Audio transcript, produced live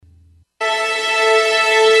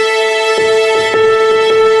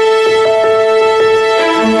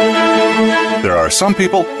some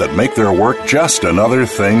people that make their work just another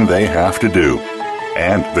thing they have to do.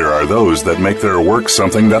 And there are those that make their work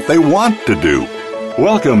something that they want to do.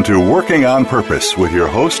 Welcome to Working on Purpose with your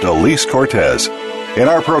host, Elise Cortez. In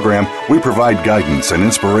our program, we provide guidance and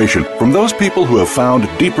inspiration from those people who have found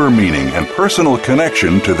deeper meaning and personal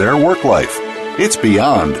connection to their work life. It's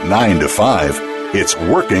beyond 9 to 5. It's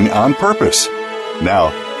working on purpose. Now,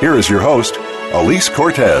 here is your host, Elise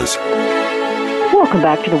Cortez. Welcome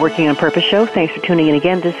back to the Working on Purpose show. Thanks for tuning in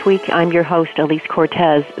again this week. I'm your host, Elise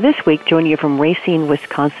Cortez. This week, joining you from Racine,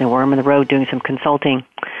 Wisconsin, where I'm on the road doing some consulting.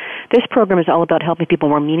 This program is all about helping people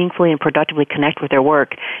more meaningfully and productively connect with their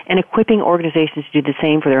work and equipping organizations to do the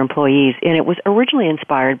same for their employees. And it was originally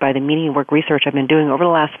inspired by the meaning and work research I've been doing over the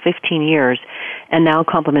last 15 years and now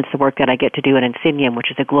complements the work that I get to do at Insigniam,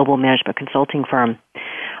 which is a global management consulting firm.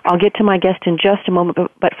 I'll get to my guest in just a moment,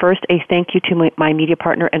 but first, a thank you to my media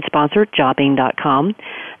partner and sponsor, Jobing.com.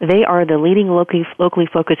 They are the leading locally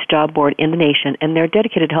focused job board in the nation, and they're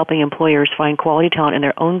dedicated to helping employers find quality talent in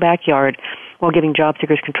their own backyard while giving job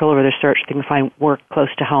seekers control over their search so they can find work close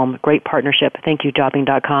to home. Great partnership. Thank you,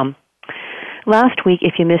 Jobing.com. Last week,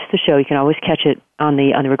 if you missed the show, you can always catch it on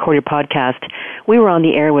the recorded podcast. We were on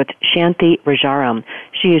the air with Shanti Rajaram.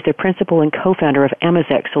 She is the principal and co-founder of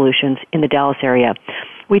Amazec Solutions in the Dallas area.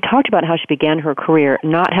 We talked about how she began her career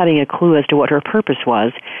not having a clue as to what her purpose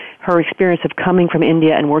was, her experience of coming from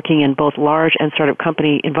India and working in both large and startup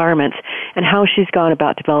company environments, and how she's gone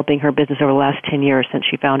about developing her business over the last 10 years since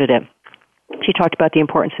she founded it. She talked about the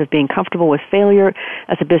importance of being comfortable with failure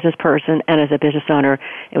as a business person and as a business owner.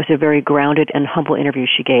 It was a very grounded and humble interview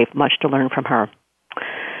she gave, much to learn from her.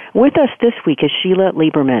 With us this week is Sheila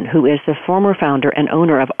Lieberman, who is the former founder and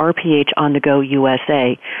owner of RPH On The Go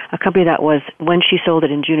USA, a company that was, when she sold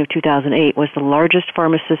it in June of 2008, was the largest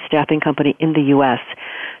pharmacist staffing company in the U.S.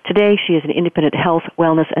 Today, she is an independent health,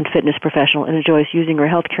 wellness, and fitness professional and enjoys using her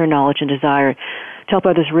healthcare knowledge and desire to help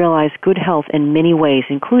others realize good health in many ways,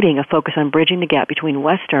 including a focus on bridging the gap between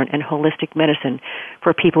Western and holistic medicine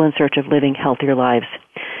for people in search of living healthier lives.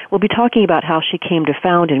 We'll be talking about how she came to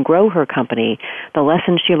found and grow her company, the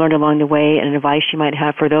lessons she learned along the way, and advice she might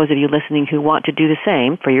have for those of you listening who want to do the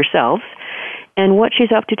same for yourselves, and what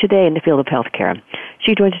she's up to today in the field of healthcare.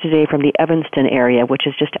 She joins us today from the Evanston area, which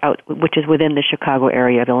is within the Chicago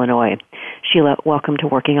area of Illinois. Sheila, welcome to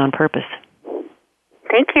Working on Purpose.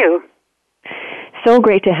 Thank you. So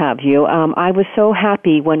great to have you. I was so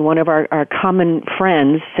happy when one of our common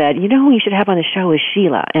friends said, you know who you should have on the show is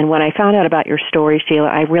Sheila. And when I found out about your story, Sheila,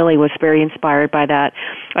 I really was very inspired by that.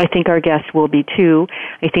 I think our guests will be too.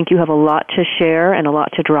 I think you have a lot to share and a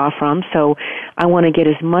lot to draw from. So I want to get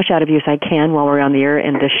as much out of you as I can while we're on the air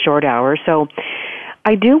in this short hour. So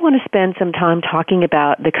I do want to spend some time talking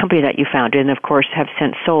about the company that you founded and, of course, have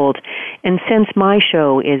since sold. And since my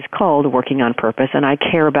show is called Working on Purpose and I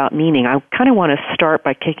care about meaning, I kind of want to start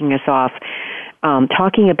by kicking us off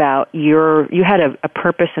talking about you had a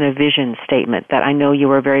purpose and a vision statement that I know you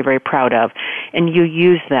were very, very proud of, and you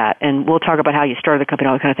used that. And we'll talk about how you started the company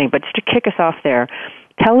and all that kind of thing. But just to kick us off there,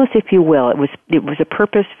 tell us, if you will, it was a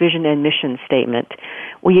purpose, vision, and mission statement.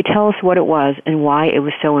 Will you tell us what it was and why it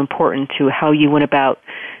was so important to how you went about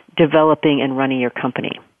developing and running your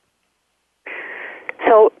company?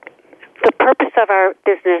 So the purpose of our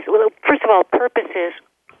business, well, first of all, purpose is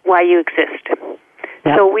why you exist.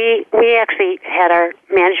 Yep. So we actually had our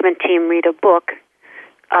management team read a book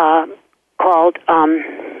called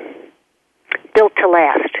Built to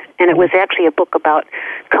Last, and it was actually a book about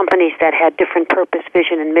companies that had different purpose,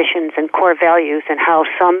 vision, and missions and core values, and how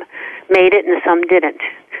some made it and some didn't.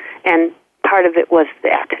 And part of it was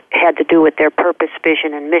that had to do with their purpose,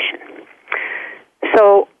 vision, and mission.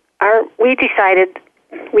 So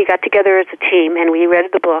we got together as a team, and we read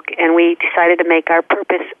the book, and we decided to make our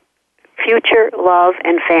purpose future, love,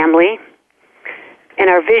 and family. And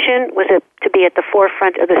our vision was to be at the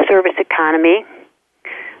forefront of the service economy.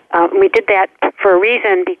 We did that for a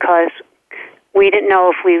reason because we didn't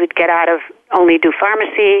know if we would get out of only do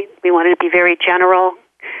pharmacy. We wanted to be very general.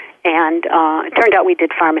 And it turned out we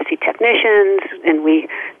did pharmacy technicians, and we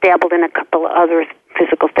dabbled in a couple of other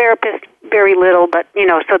physical therapists, very little, but,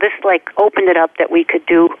 so this opened it up that we could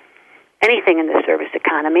do anything in the service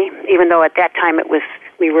economy, even though at that time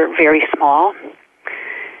we were very small.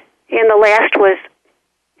 And the last was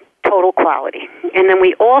total quality. And then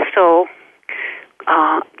we also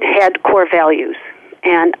had core values.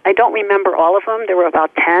 And I don't remember all of them. There were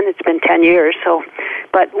about 10. It's been 10 years.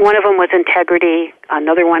 But one of them was integrity.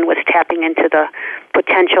 Another one was tapping into the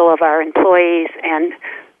potential of our employees. And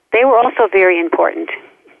they were also very important.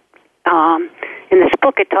 In this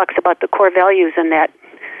book, it talks about the core values and that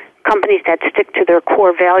companies that stick to their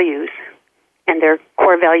core values and their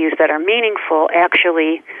core values that are meaningful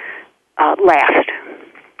actually last.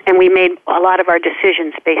 And we made a lot of our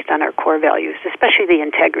decisions based on our core values, especially the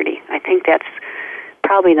integrity. I think that's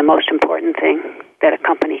probably the most important thing that a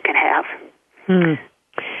company can have.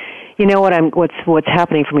 You know what's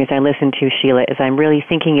happening for me as I listen to Sheila is I'm really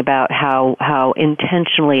thinking about how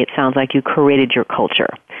intentionally it sounds like you created your culture.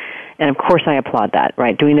 And of course I applaud that,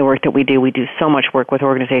 right? Doing the work that we do so much work with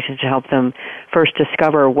organizations to help them first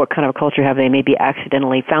discover what kind of culture have they maybe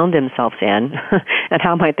accidentally found themselves in and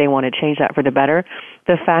how might they want to change that for the better.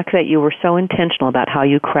 The fact that you were so intentional about how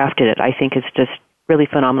you crafted it, I think is just really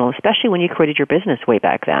phenomenal, especially when you created your business way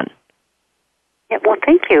back then. Yeah, well,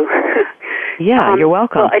 thank you. Yeah, you're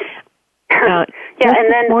welcome. Well, and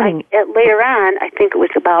then later on, I think it was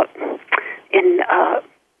about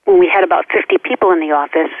when we had about 50 people in the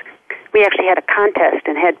office, we actually had a contest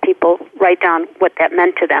and had people write down what that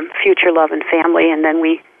meant to them, future, love, and family, and then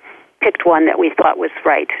we picked one that we thought was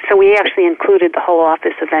right. So we actually included the whole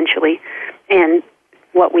office eventually, and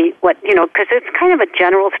because it's kind of a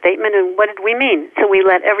general statement, and what did we mean? So we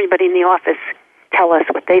let everybody in the office tell us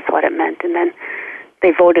what they thought it meant, and then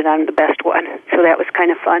they voted on the best one. So that was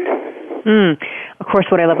kind of fun. Of course,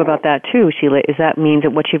 what I love about that, too, Sheila, is that means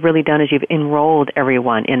that what you've really done is you've enrolled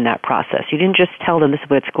everyone in that process. You didn't just tell them this is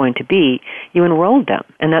what it's going to be. You enrolled them,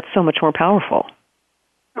 and that's so much more powerful.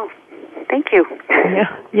 Oh, thank you.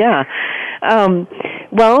 Yeah.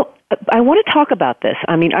 Well, I want to talk about this.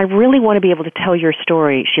 I mean, I really want to be able to tell your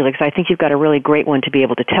story, Sheila, because I think you've got a really great one to be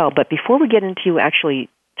able to tell. But before we get into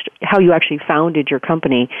how you actually founded your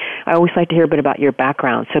company, I always like to hear a bit about your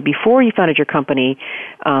background. So before you founded your company,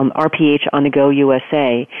 RPH On The Go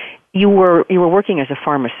USA, you were working as a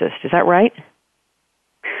pharmacist. Is that right?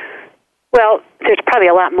 Well, there's probably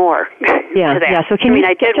a lot more. Yeah, to that. yeah. So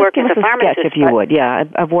I did work as a pharmacist, if you would. Yeah,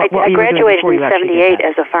 of what I you graduated were doing in '78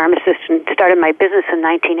 as a pharmacist and started my business in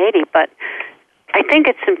 1980. But I think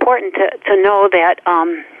it's important to know that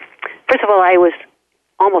first of all, I was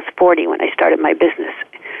almost 40 when I started my business.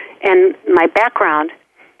 And my background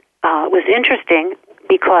was interesting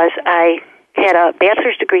because I had a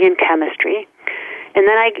bachelor's degree in chemistry, and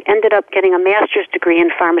then I ended up getting a master's degree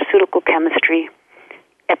in pharmaceutical chemistry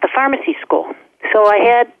at the pharmacy school. So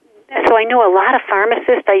I knew a lot of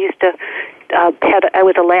pharmacists. I used to I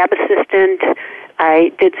was a lab assistant.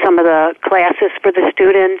 I did some of the classes for the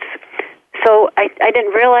students. So I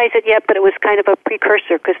didn't realize it yet, but it was kind of a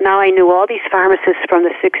precursor because now I knew all these pharmacists from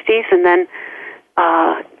the 60s, and then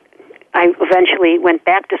I eventually went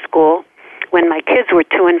back to school when my kids were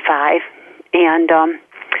 2 and 5 and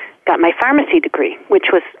got my pharmacy degree,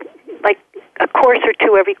 which was like a course or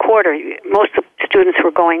two every quarter. Most of the students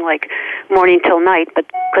were going like morning till night, but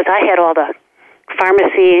because I had all the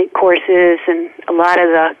pharmacy courses and a lot of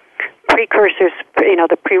the precursors,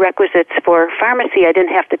 the prerequisites for pharmacy, I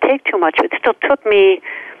didn't have to take too much. It still took me,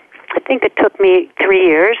 I think it took me 3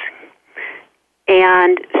 years.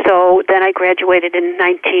 And so then I graduated in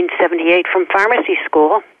 1978 from pharmacy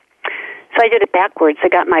school. So I did it backwards. I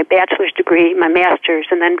got my bachelor's degree, my master's,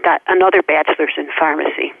 and then got another bachelor's in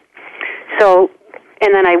pharmacy. So,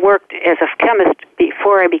 and then I worked as a chemist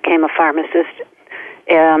before I became a pharmacist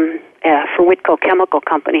for Whitco Chemical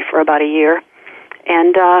Company for about a year.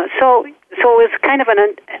 And so it was kind of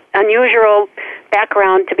an unusual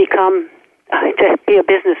background to to be a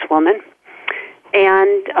businesswoman.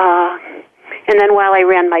 And then while I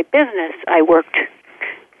ran my business, I worked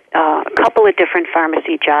a couple of different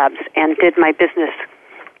pharmacy jobs and did my business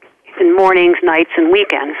in mornings, nights, and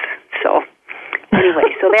weekends. So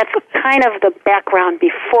anyway, so that's kind of the background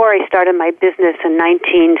before I started my business in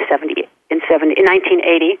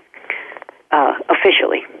 1980,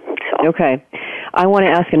 officially. So. Okay. I want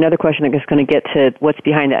to ask another question that's going to get to what's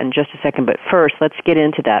behind that in just a second, but first, let's get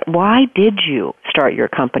into that. Why did you start your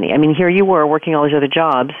company? I mean, here you were working all these other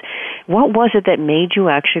jobs. What was it that made you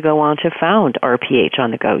actually go on to found RPH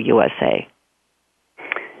On The Go USA?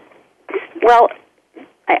 Well,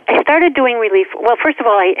 I started doing relief. Well, first of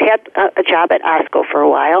all, I had a job at Osco for a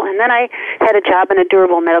while, and then I had a job in a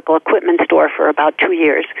durable medical equipment store for about 2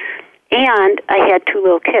 years, and I had 2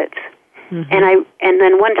 little kids. Mm-hmm. And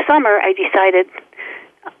then one summer I decided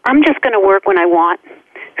I'm just going to work when I want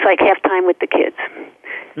so I can have time with the kids.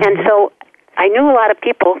 Mm-hmm. And so I knew a lot of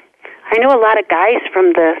people. I knew a lot of guys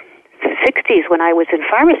from the 60s when I was in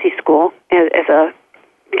pharmacy school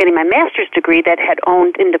getting my master's degree that had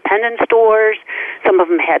owned independent stores. Some of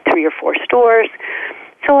them had 3 or 4 stores.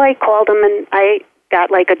 So I called them and I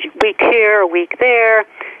got like a week here, a week there.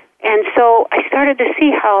 And so I started to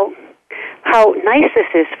see how nice this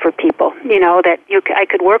is for people, that I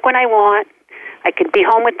could work when I want, I could be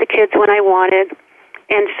home with the kids when I wanted.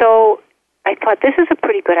 And so I thought this is a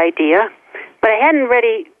pretty good idea, but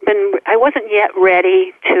I wasn't yet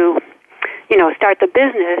ready to, start the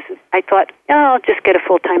business. I thought, I'll just get a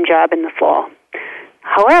full-time job in the fall.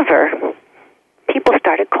 However, people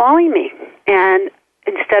started calling me, and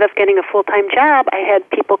instead of getting a full-time job, I had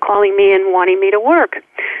people calling me and wanting me to work.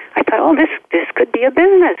 I thought, this could be a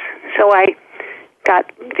business. So I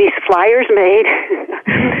got these flyers made,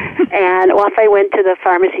 and off I went to the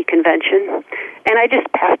pharmacy convention, and I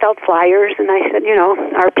just passed out flyers, and I said,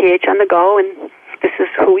 RPH on the go, and this is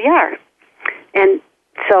who we are. And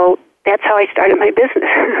so that's how I started my business.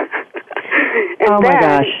 Oh, my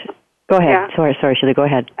gosh. Go ahead. Yeah. Sorry, Sheila, go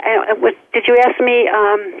ahead. Did you ask me,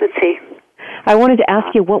 let's see. I wanted to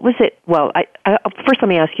ask you, what was it? Well, first let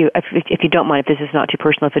me ask you, if you don't mind, if this is not too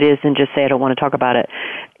personal. If it is, then just say I don't want to talk about it.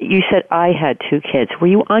 You said I had 2 kids. Were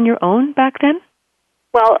you on your own back then?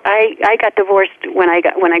 Well, I got divorced when I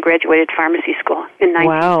graduated pharmacy school in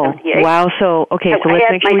 1978. Wow. So let's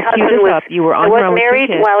make sure we cue this up. You were on your own. I was married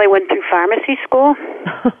while I went through pharmacy school,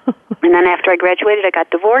 and then after I graduated, I got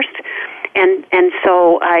divorced, and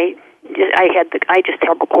so I just had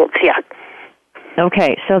the colds. Yeah.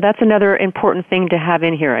 Okay, so that's another important thing to have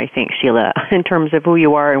in here, I think, Sheila, in terms of who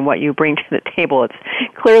you are and what you bring to the table. It's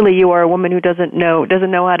clearly you are a woman who doesn't know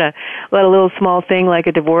how to let a little small thing like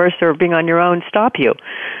a divorce or being on your own stop you.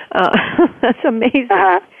 That's amazing.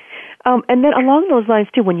 Uh-huh. And then along those lines,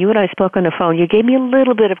 too, when you and I spoke on the phone, you gave me a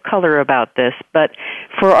little bit of color about this, but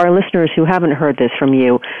for our listeners who haven't heard this from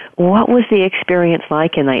you, what was the experience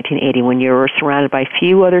like in 1980 when you were surrounded by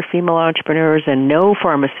few other female entrepreneurs and no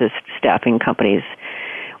pharmacist staffing companies?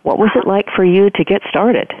 What was it like for you to get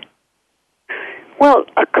started? Well,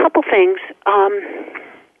 a couple things.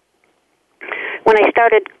 When I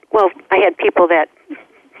started, I had people that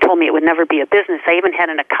told me it would never be a business. I even had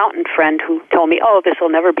an accountant friend who told me, this will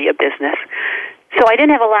never be a business. So I didn't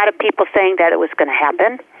have a lot of people saying that it was going to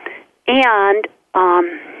happen. And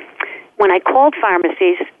when I called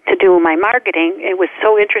pharmacies to do my marketing, it was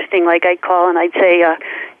so interesting. Like I'd call and I'd say,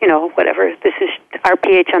 whatever, this is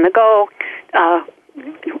RPH on the go.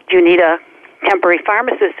 Do you need a temporary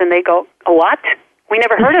pharmacist? And they go, a what? We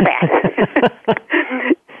never heard of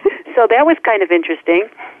that. So that was kind of interesting.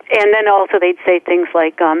 And then also they'd say things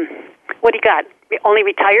like, what do you got? Only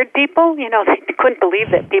retired people? They couldn't believe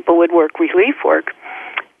that people would work relief work.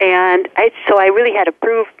 And so I really had to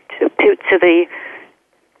prove to the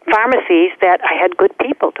pharmacies that I had good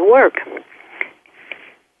people to work.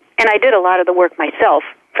 And I did a lot of the work myself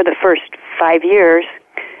for the first 5 years.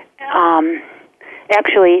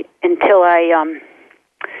 Actually, until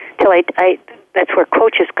that's where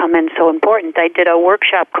coaches come in so important. I did a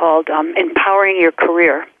workshop called Empowering Your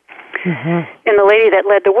Career. Mm-hmm. And the lady that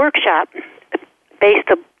led the workshop based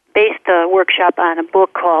the workshop on a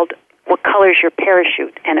book called What Color's Your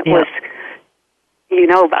Parachute? And it was, you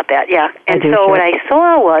know about that, yeah. And so what I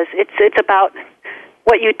saw was it's about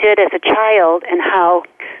what you did as a child and how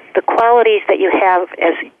the qualities that you have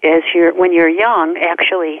when you're young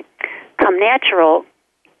actually come natural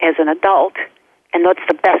as an adult, and that's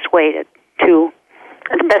the best way to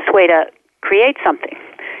create something.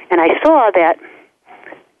 And I saw that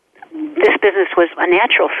this business was a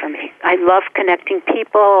natural for me. I love connecting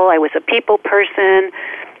people. I was a people person.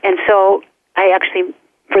 And so I actually,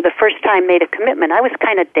 for the first time, made a commitment. I was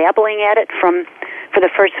kind of dabbling at it for the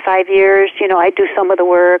first 5 years. I'd do some of the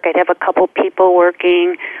work. I'd have a couple people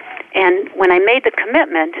working. And when I made the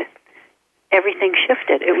commitment, everything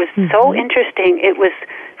shifted. It was so interesting. It was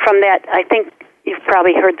from that, I think you've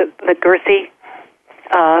probably heard the Gerthy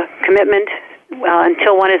commitment.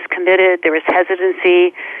 Until one is committed, there is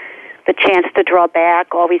hesitancy, the chance to draw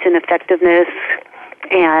back, always ineffectiveness,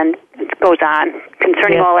 and it goes on.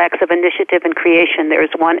 Concerning all acts of initiative and creation, there is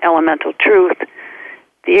one elemental truth,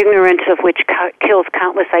 the ignorance of which kills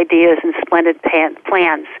countless ideas and splendid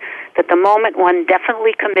plans, that the moment one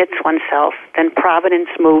definitely commits oneself, then providence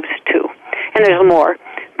moves too. And there's more,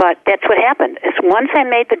 but that's what happened. Is once I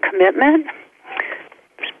made the commitment,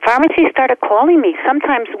 pharmacies started calling me,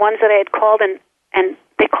 sometimes ones that I had called, and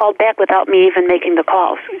they called back without me even making the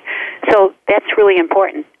calls. So that's really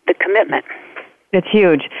important, the commitment. It's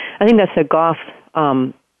huge. I think that's a Goff,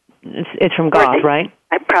 it's from Goff, right?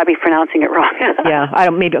 I'm probably pronouncing it wrong. Yeah, I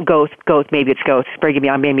don't, maybe Goth, maybe it's Goth, forgive me,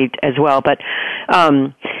 I maybe as well, but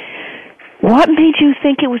what made you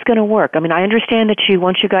think it was going to work? I mean, I understand that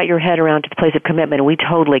once you got your head around to the place of commitment, and we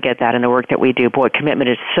totally get that in the work that we do. Boy, commitment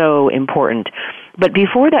is so important. But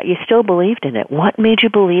before that, you still believed in it. What made you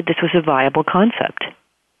believe this was a viable concept?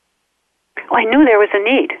 Well, I knew there was a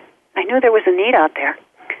need. I knew there was a need out there.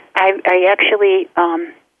 I actually,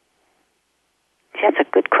 that's a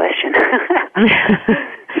good question.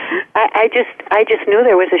 I just knew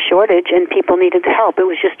there was a shortage and people needed the help. It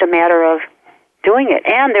was just a matter of doing it.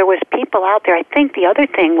 And there was people out there. I think the other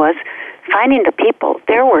thing was finding the people.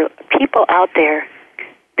 There were people out there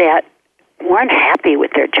that weren't happy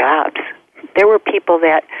with their jobs. There were people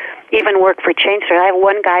that even worked for chain stores. I have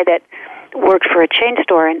one guy that worked for a chain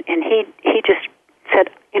store, and he just said,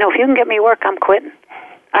 if you can get me work, I'm quitting.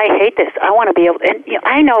 I hate this. I want to be able to, and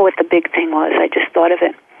I know what the big thing was. I just thought of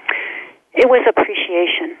it. It was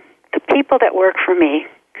appreciation. The people that work for me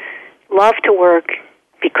love to work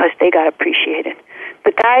because they got appreciated.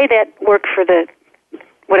 The guy that worked for the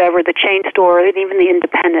chain store, even the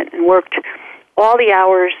independent, and worked all the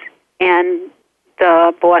hours, and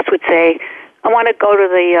the boss would say, I want to go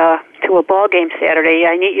to a ball game Saturday.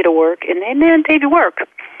 I need you to work, and then they'd work.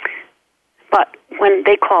 But when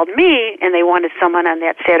they called me and they wanted someone on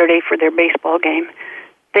that Saturday for their baseball game,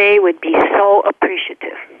 they would be so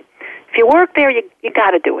appreciative. If you work there, you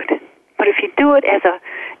got to do it. But if you do it as a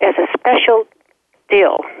special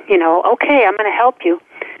deal, okay, I'm going to help you,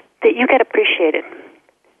 that you get appreciated.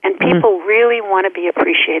 And people really want to be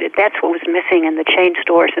appreciated. That's what was missing in the chain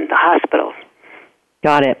stores and the hospitals.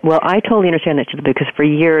 Got it. Well, I totally understand that, because for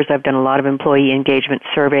years I've done a lot of employee engagement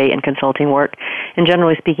survey and consulting work, and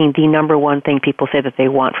generally speaking, the number one thing people say that they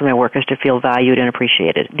want from their work is to feel valued and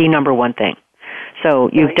appreciated. The number one thing. So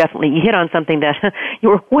you hit on something that you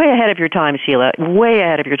were way ahead of your time, Sheila, way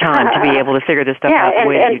ahead of your time to be able to figure this stuff out the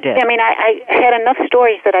way that you did. I had enough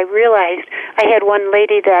stories that I realized. I had one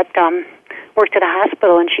lady that worked at a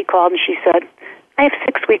hospital, and she called and she said, I have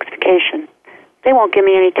 6 weeks vacation. They won't give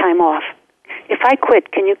me any time off. If I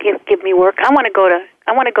quit, can you give me work? I want to go to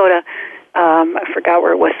I forgot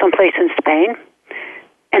where it was, someplace in Spain,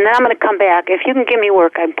 and then I'm going to come back. If you can give me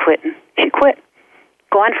work, I'm quitting. She quit.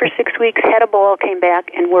 Gone for 6 weeks, had a ball, came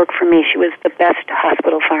back, and worked for me. She was the best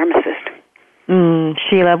hospital pharmacist.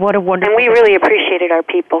 Sheila, what a wonderful... And we really appreciated our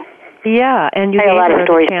people. Yeah, and you I have a lot of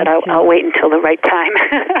stories, but I'll wait until the right time.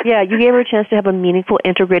 Yeah, you gave her a chance to have a meaningful,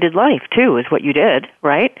 integrated life, too, is what you did,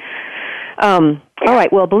 right? All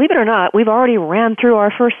right, well, believe it or not, we've already ran through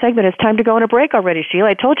our first segment. It's time to go on a break already, Sheila.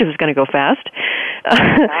 I told you it was going to go fast.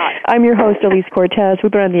 I'm your host, Elise Cortez.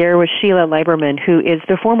 We've been on the air with Sheila Lieberman, who is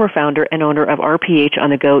the former founder and owner of RPH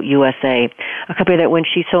On The Go USA, a company that when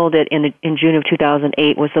she sold it in June of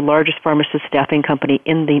 2008 was the largest pharmacist staffing company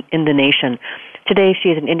in the nation. Today, she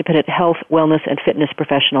is an independent health, wellness, and fitness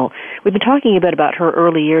professional. We've been talking a bit about her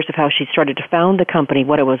early years of how she started to found the company,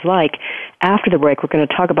 what it was like. After the break, we're going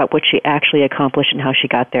to talk about what she actually accomplished and how she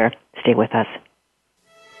got there. Stay with us.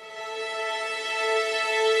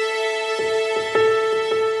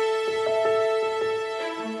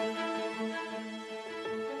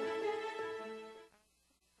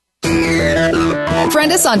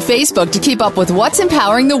 Friend us on Facebook to keep up with what's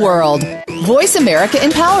empowering the world. Voice America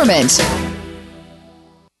Empowerment.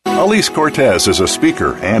 Elise Cortez is a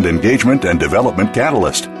speaker and engagement and development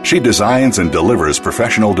catalyst. She designs and delivers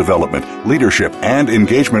professional development, leadership, and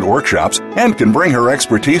engagement workshops and can bring her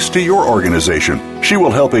expertise to your organization. She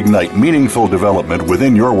will help ignite meaningful development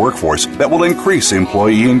within your workforce that will increase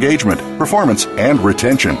employee engagement, performance, and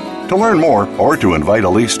retention. To learn more or to invite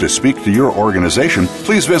Elise to speak to your organization,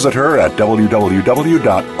 please visit her at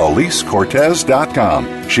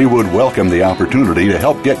www.elisecortez.com. She would welcome the opportunity to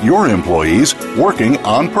help get your employees working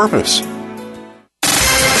on purpose.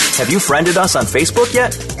 Have you friended us on Facebook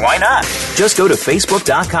yet? Why not? Just go to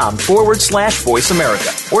facebook.com/Voice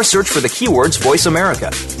America or search for the keywords Voice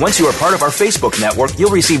America. Once you are part of our Facebook network,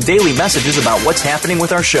 you'll receive daily messages about what's happening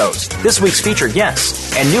with our shows, this week's featured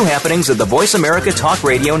guests, and new happenings at the Voice America Talk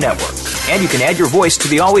Radio Network. And you can add your voice to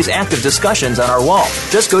the always active discussions on our wall.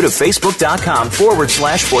 Just go to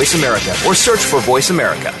facebook.com/Voice America or search for Voice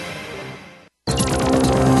America.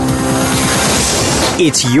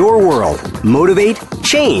 It's your world. Motivate,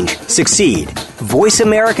 change, succeed.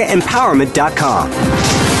 VoiceAmericaEmpowerment.com.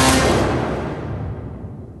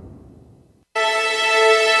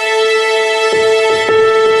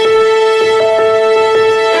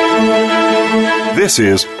 This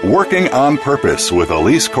is Working on Purpose with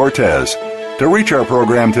Elise Cortez. To reach our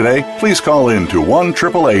program today, please call in to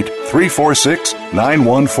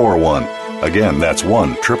 1-888-346-9141. Again, that's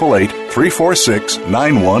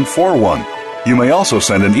 1-888-346-9141. You may also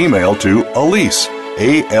send an email to Elise,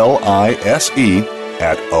 A-L-I-S-E,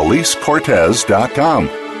 at EliseCortez.com.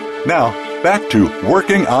 Now, back to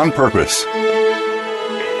Working on Purpose.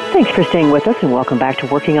 Thanks for staying with us, and welcome back to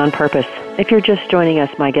Working on Purpose. If you're just joining us,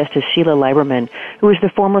 my guest is Sheila Lieberman, who is the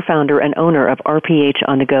former founder and owner of RPH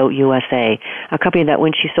On The Go USA, a company that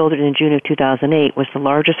when she sold it in June of 2008 was the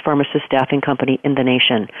largest pharmacist staffing company in the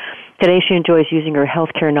nation. Today she enjoys using her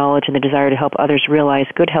healthcare knowledge and the desire to help others realize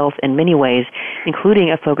good health in many ways, including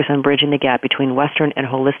a focus on bridging the gap between Western and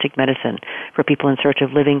holistic medicine for people in search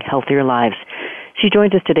of living healthier lives. She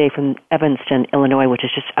joins us today from Evanston, Illinois, which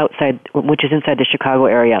is inside the Chicago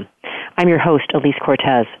area. I'm your host, Elise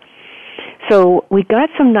Cortez. So we got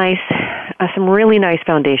some really nice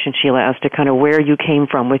foundation, Sheila, as to kind of where you came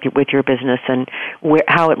from with your business and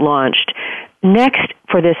how it launched. Next,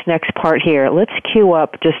 for this next part here, let's cue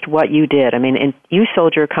up just what you did. I mean, and you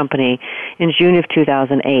sold your company in June of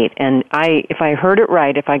 2008, and if I heard it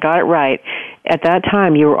right, if I got it right, at that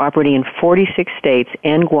time you were operating in 46 states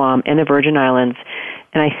and Guam and the Virgin Islands,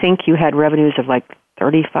 and I think you had revenues of like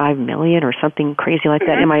 $35 million or something crazy like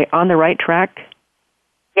that. Am I on the right track?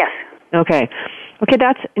 Yes. Okay,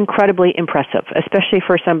 that's incredibly impressive, especially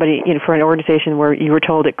for somebody, for an organization where you were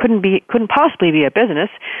told it couldn't possibly be a business,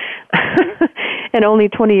 and only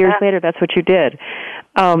 20 years later, that's what you did.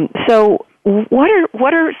 So,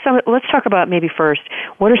 what are some? Let's talk about maybe first.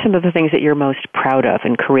 What are some of the things that you're most proud of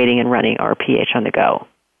in creating and running RPH On The Go?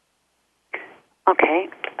 Okay.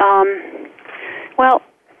 Well,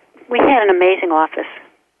 we had an amazing office.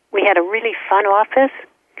 We had a really fun office,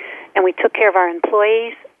 and we took care of our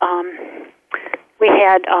employees. We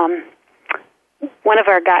had one of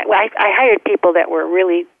our guys. I hired people that were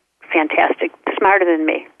really fantastic, smarter than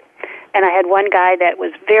me. And I had one guy that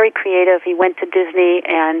was very creative. He went to Disney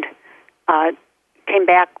and came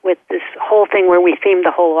back with this whole thing where we themed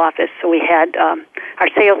the whole office. So we had our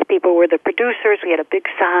salespeople were the producers. We had a big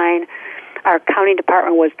sign. Our accounting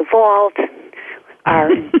department was the vault. Our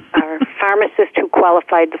pharmacist who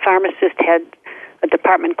qualified, the pharmacist had a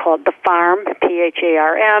department called the Farm,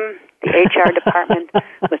 PHARM. The HR department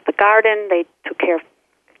was the garden. They took care of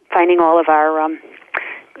finding all of our,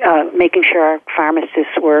 making sure our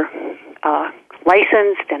pharmacists were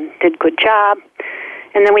licensed and did a good job.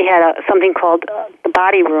 And then we had something called the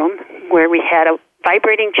body room, where we had a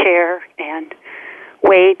vibrating chair and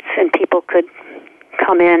weights, and people could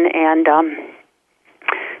come in and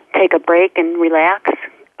take a break and relax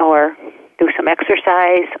or do some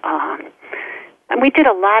exercise. And we did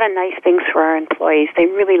a lot of nice things for our employees. They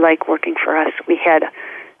really like working for us. We had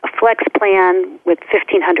a flex plan with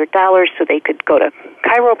 $1,500 so they could go to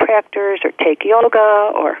chiropractors or take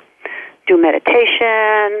yoga or do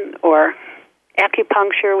meditation or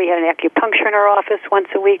acupuncture. We had an acupuncture in our office once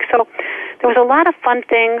a week. So there was a lot of fun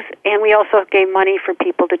things, and we also gave money for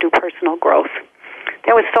people to do personal growth.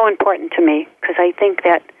 That was so important to me because I think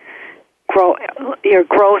that your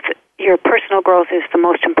personal growth is the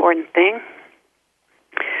most important thing.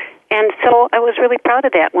 And so I was really proud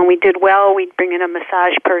of that. When we did well, we'd bring in a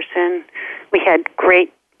massage person. We had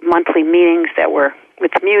great monthly meetings that were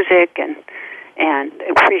with music and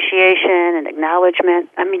appreciation and acknowledgement.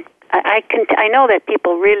 I mean, I know that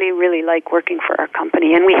people really, really like working for our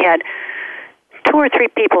company. And we had 2 or 3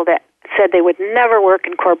 people that said they would never work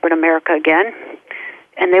in corporate America again.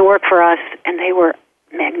 And they worked for us, and they were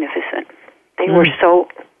magnificent. They were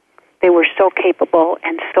so capable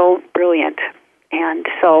and so brilliant. And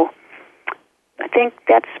so I think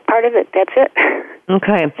that's part of it. That's it.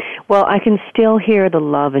 Okay. Well, I can still hear the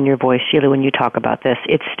love in your voice, Sheila, when you talk about this.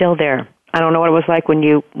 It's still there. I don't know what it was like when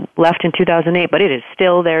you left in 2008, but it is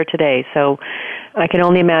still there today. So I can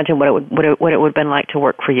only imagine what it would have been like to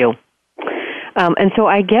work for you. And so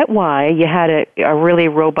I get why you had a really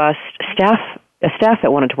robust staff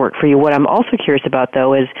that wanted to work for you. What I'm also curious about,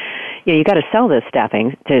 though, is you got to sell this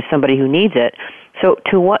staffing to somebody who needs it. So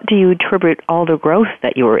to what do you attribute all the growth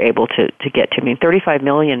that you were able to get to? I mean, $35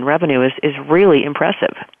 million revenue is really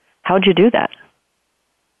impressive. How'd you do that?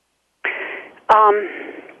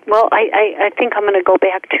 Well, I think I'm going to go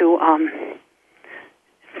back to,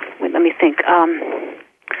 let me think.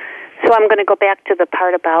 So I'm going to go back to the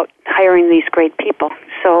part about hiring these great people.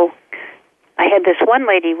 So I had this one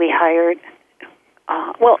lady we hired.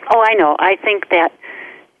 I know. I think that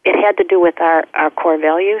it had to do with our core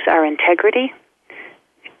values, our integrity.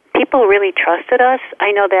 People really trusted us.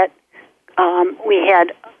 I know that we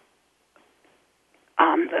had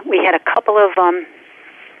a couple of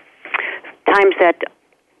times that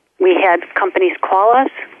we had companies call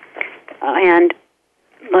us, and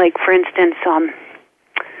like for instance, let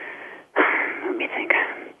me think.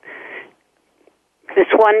 This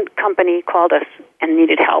one company called us and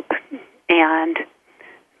needed help, and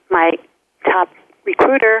my top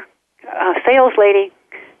recruiter, sales lady,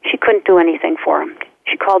 she couldn't do anything for them.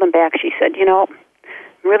 She called them back. She said, I'm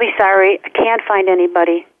really sorry. I can't find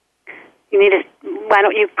anybody.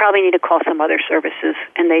 you probably need to call some other services.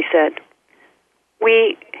 And they said,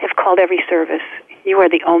 we have called every service. You are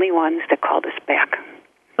the only ones that called us back.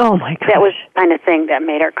 Oh, my gosh. That was the kind of thing that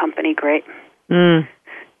made our company great. And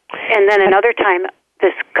then another time,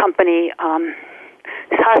 this company,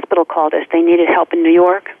 this hospital called us. They needed help in New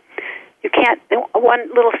York. You can't, one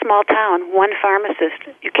little small town, one pharmacist.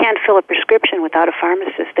 You can't fill a prescription without a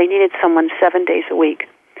pharmacist. They needed someone 7 days a week.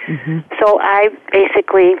 So I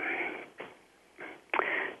basically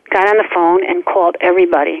got on the phone and called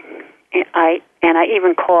everybody. I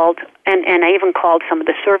even called some of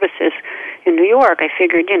the services in New York. I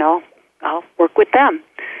figured, I'll work with them.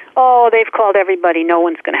 Oh, they've called everybody. No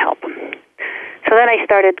one's going to help them. So then I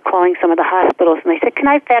started calling some of the hospitals, and they said, "Can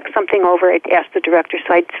I fax something over?" I asked the director,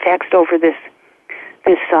 so I faxed over this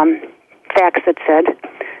fax that said,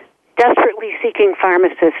 "Desperately seeking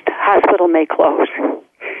pharmacist. Hospital may close."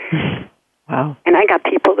 Wow! And I got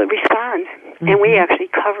people to respond, and we actually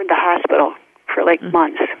covered the hospital for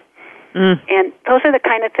months. And those are the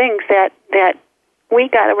kind of things that we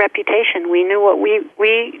got a reputation. We knew what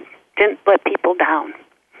we didn't let people down.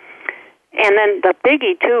 And then the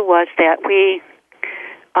biggie too was that we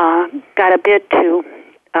got a bid to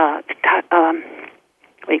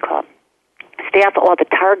staff all the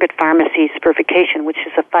Target pharmacies for vacation, which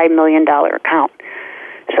is a $5 million account.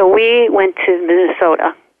 So we went to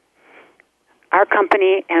Minnesota, our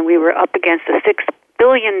company, and we were up against a $6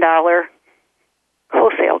 billion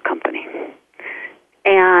wholesale company.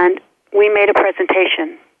 And we made a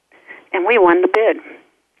presentation, and we won the bid.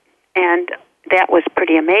 And that was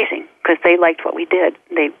pretty amazing because they liked what we did.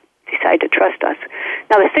 They decided to trust us.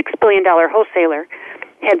 Now, the $6 billion wholesaler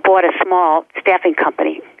had bought a small staffing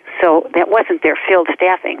company, so that wasn't their field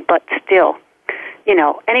staffing, but still,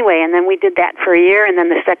 Anyway, and then we did that for a year, and then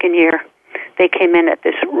the second year, they came in at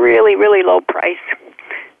this really, really low price.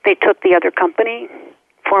 They took the other company.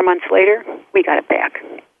 4 months later, we got it back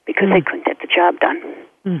because they couldn't get the job done.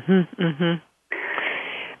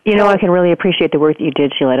 I can really appreciate the work that you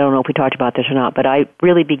did, Sheila. I don't know if we talked about this or not, but I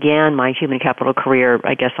really began my human capital career,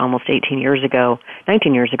 I guess, almost 19 years ago, I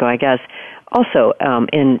guess, also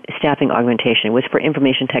in staffing augmentation. It was for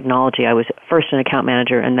information technology. I was first an account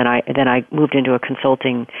manager, and then I moved into a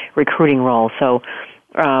consulting recruiting role. So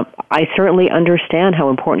I certainly understand how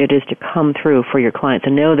important it is to come through for your clients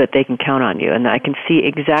and know that they can count on you. And I can see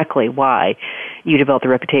exactly why you developed the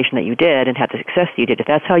reputation that you did and had the success that you did. If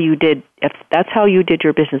that's how you did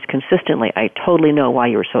your business consistently, I totally know why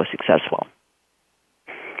you were so successful.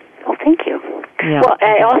 Well, thank you. Yeah. Well,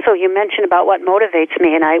 you mentioned about what motivates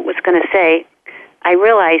me, and I was going to say, I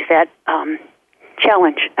realize that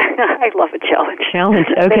challenge. I love a challenge. Challenge,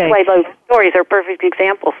 okay. That's why those stories are perfect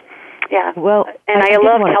examples. Yeah. Well, and I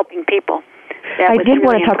love helping people. I did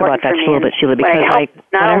want to talk about that a little bit, Sheila, because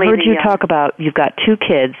when I heard you talk about you've got 2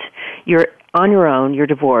 kids, you're on your own, you're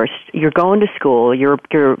divorced, you're going to school, you've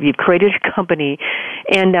created a company,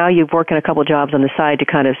 and now you've worked in a couple jobs on the side to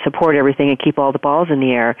kind of support everything and keep all the balls in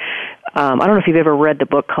the air. I don't know if you've ever read the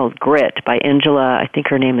book called Grit by Angela, I think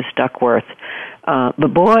her name is Duckworth.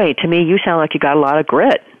 But boy, to me, you sound like you got a lot of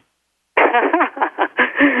grit.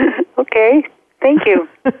 Okay. Thank you.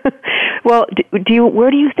 Well, where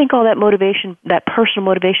do you think all that motivation, that personal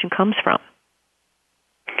motivation, comes from?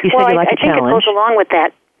 You said you like a challenge. I think it goes along with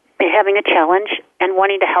that, having a challenge and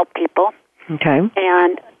wanting to help people. Okay.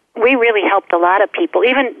 And we really helped a lot of people,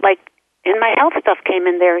 even in my health stuff came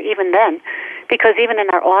in there even then, because even in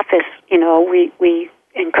our office, we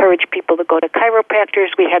encourage people to go to chiropractors.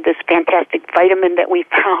 We had this fantastic vitamin that we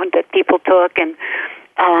found that people took, and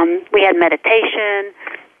we had meditation.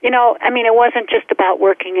 It wasn't just about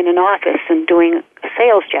working in an office and doing a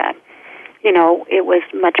sales job. It was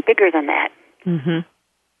much bigger than that.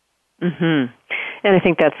 And I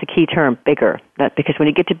think that's the key term, bigger. Because when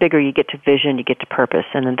you get to bigger, you get to vision, you get to purpose,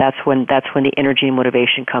 and then that's when the energy and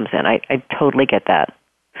motivation comes in. I totally get that.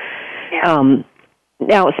 Yeah.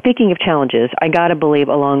 Now, speaking of challenges, I got to believe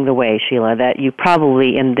along the way, Sheila, that you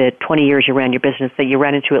probably, in the 20 years you ran your business, that you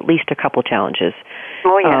ran into at least a couple challenges.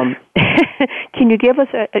 Oh, yes. Can you give us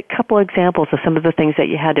a couple examples of some of the things that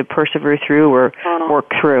you had to persevere through or work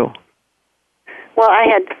through? Well, I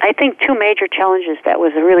had, I think, 2 major challenges that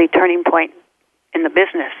was a really turning point in the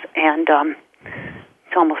business, and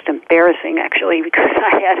it's almost embarrassing, actually, because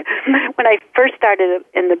when I first started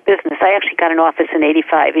in the business, I actually got an office in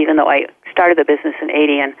 85, even though I started the business in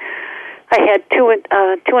 80, and I had two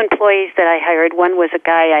employees that I hired. One was a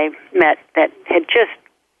guy I met that had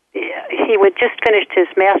he would just finished his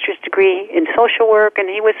master's degree in social work, and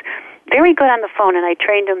he was very good on the phone, and I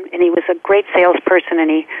trained him, and he was a great salesperson,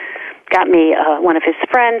 and he got me one of his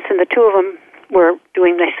friends, and the two of them were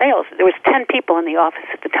doing the sales. There was 10 people in the office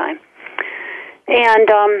at the time.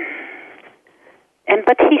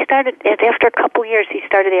 But he started, after a couple years, he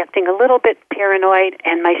started acting a little bit paranoid,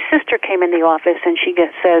 and my sister came in the office, and she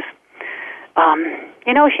says,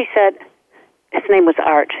 she said, his name was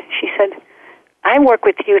Art. She said, I work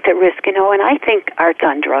with youth at risk, and I think Art's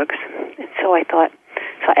on drugs. And so I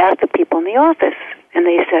asked the people in the office, and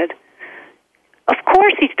they said, of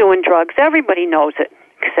course he's doing drugs. Everybody knows it,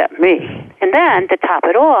 except me. And then, to top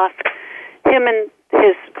it off, him and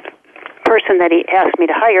his person that he asked me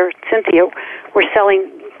to hire, Cynthia, were selling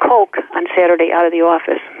coke on Saturday out of the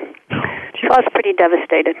office. So I was pretty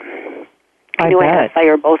devastated. I knew I had to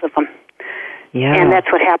fire both of them. Yeah. And that's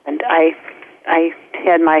what happened. I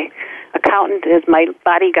had my accountant as my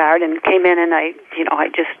bodyguard and came in, and I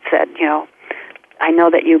just said, I know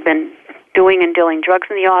that you've been doing and dealing drugs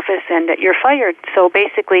in the office and that you're fired. So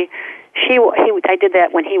basically, I did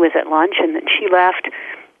that when he was at lunch, and then she left,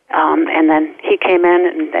 and then he came in,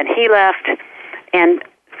 and then he left. And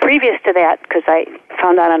previous to that, because I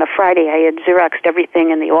found out on a Friday, I had Xeroxed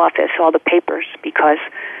everything in the office, all the papers, because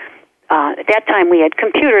at that time we had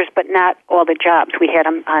computers, but not all the jobs. We had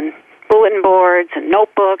them on bulletin boards and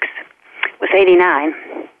notebooks. It was 89,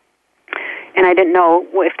 and I didn't know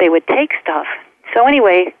if they would take stuff. So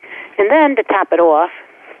anyway, and then to top it off,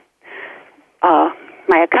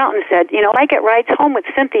 my accountant said, I get rides home with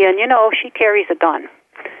Cynthia, and she carries a gun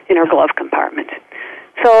in her glove compartment.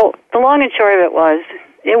 So the long and short of it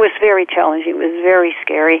was very challenging. It was very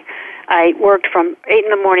scary. I worked from 8 in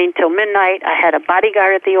the morning till midnight. I had a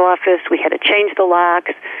bodyguard at the office. We had to change the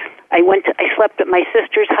locks. I slept at my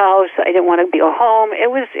sister's house. I didn't want to go home. It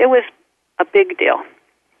was a big deal.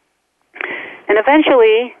 And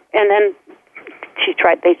eventually, and then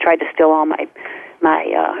they tried to steal all my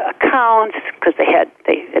accounts because they had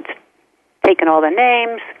taken all the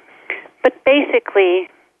names. But basically,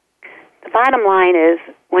 the bottom line is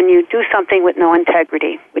when you do something with no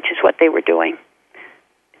integrity, which is what they were doing,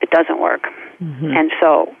 it doesn't work. Mm-hmm. And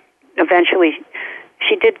so eventually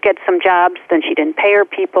she did get some jobs, then she didn't pay her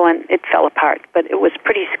people, and it fell apart. But it was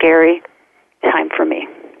pretty scary time for me.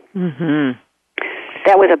 Mm-hmm.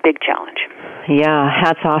 That was a big challenge. Yeah,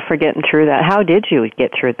 hats off for getting through that. How did you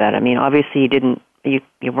get through that? I mean, obviously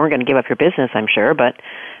you weren't going to give up your business, I'm sure, but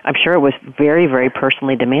I'm sure it was very, very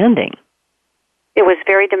personally demanding. It was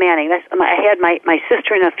very demanding. I had my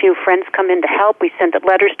sister and a few friends come in to help. We sent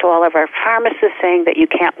letters to all of our pharmacists saying that you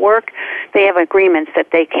can't work. They have agreements that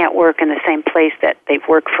they can't work in the same place that they've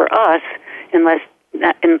worked for us unless,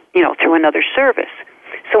 through another service.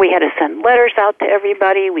 So we had to send letters out to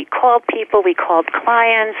everybody. We called people. We called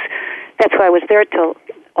clients. That's why I was there till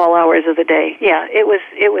all hours of the day. Yeah, it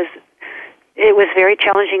was very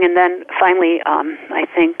challenging. And then finally, I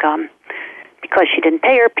think because she didn't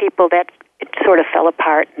pay her people, that it sort of fell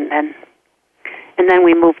apart. And then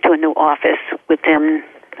we moved to a new office within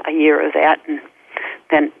a year of that, and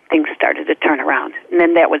then things started to turn around. And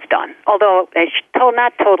then that was done. Although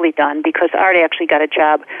not totally done, because Art actually got a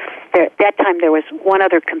job. At that time, there was one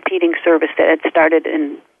other competing service that had started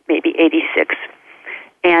in maybe 86.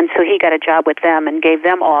 And so he got a job with them and gave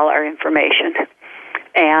them all our information.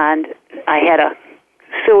 And I had to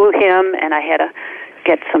sue him, and I had to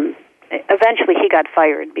get some... Eventually, he got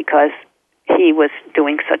fired because he was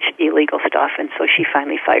doing such illegal stuff, and so she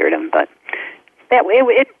finally fired him. But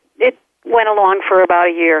it went along for about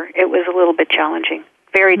a year. It was a little bit challenging,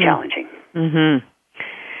 very challenging. Mm-hmm.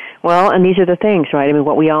 Well, and these are the things, right? I mean,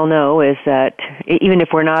 what we all know is that even if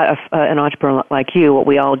we're not an entrepreneur like you, what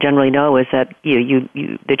we all generally know is that you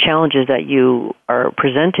the challenges that you are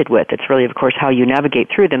presented with, it's really, of course, how you navigate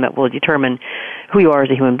through them that will determine who you are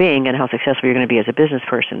as a human being and how successful you're going to be as a business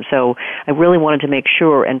person. So I really wanted to make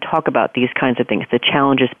sure and talk about these kinds of things, the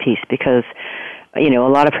challenges piece, because, a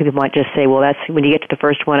lot of people might just say, well, that's when you get to the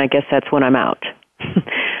first one, I guess that's when I'm out.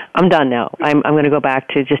 I'm done now. I'm going to go back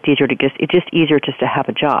to it's just easier to have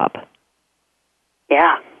a job.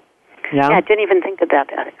 Yeah. I didn't even think about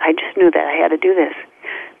that. I just knew that I had to do this.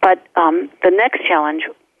 But the next challenge,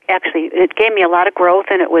 actually, it gave me a lot of growth,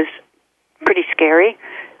 and it was pretty scary.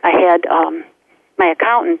 I had my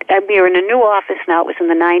accountant. We were in a new office now. It was in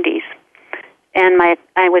the 90s. And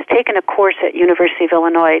I was taking a course at University of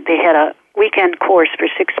Illinois. They had a weekend course for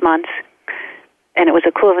 6 months, and it was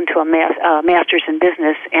equivalent to a master's in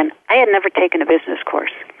business, and I had never taken a business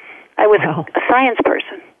course. I was a science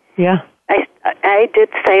person. Yeah. I did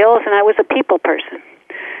sales, and I was a people person.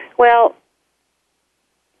 Well,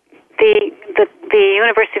 the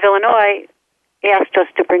University of Illinois asked us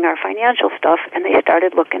to bring our financial stuff, and they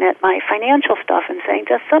started looking at my financial stuff and saying,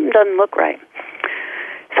 something doesn't look right.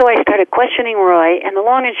 So I started questioning Roy, and the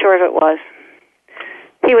long and short of it was,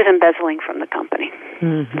 he was embezzling from the company,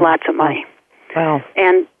 lots of money. Wow.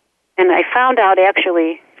 And I found out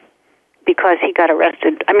actually because he got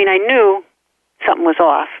arrested. I mean, I knew something was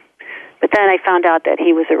off, but then I found out that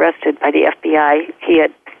he was arrested by the FBI. He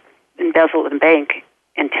had embezzled a bank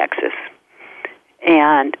in Texas.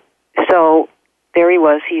 And so there he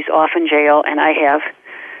was. He's off in jail, and I have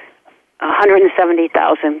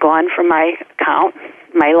 $170,000 gone from my account,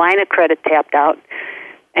 my line of credit tapped out,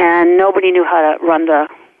 and nobody knew how to run the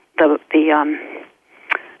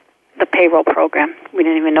payroll program. We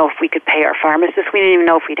didn't even know if we could pay our pharmacists. We didn't even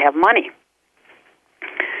know if we'd have money.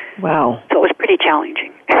 Wow. So it was pretty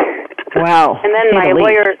challenging. Wow. And then my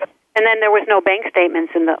lawyer, and then there was no bank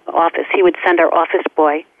statements in the office. He would send our office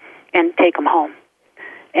boy and take them home.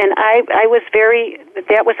 And I was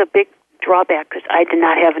that was a big drawback because I did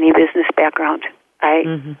not have any business background.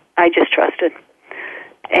 I just trusted.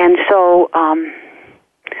 And so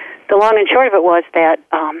the long and short of it was that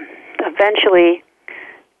eventually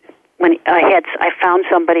when I found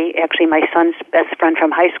somebody, actually my son's best friend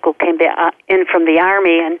from high school came in from the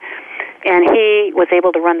Army, and he was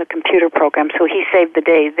able to run the computer program, so he saved the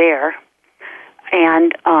day there.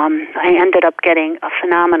 And I ended up getting a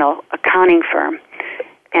phenomenal accounting firm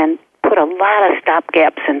and put a lot of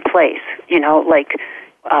stopgaps in place. You know, like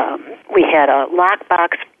we had a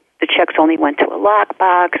lockbox. The checks only went to a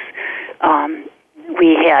lockbox.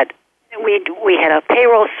 We had a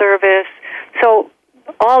payroll service. So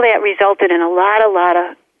all that resulted in a lot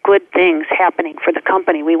of good things happening for the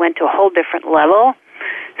company. We went to a whole different level.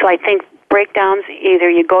 So I think breakdowns, either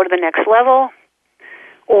you go to the next level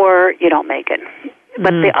or you don't make it.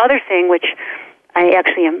 But the other thing, which I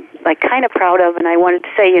actually am kind of proud of, and I wanted to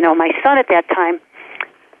say, my son at that time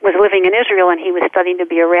was living in Israel and he was studying to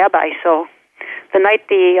be a rabbi. So the night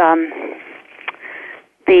the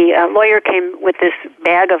lawyer came with this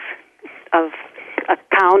bag of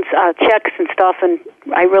accounts, checks and stuff, and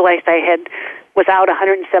I realized I was out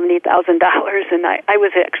 $170,000, and I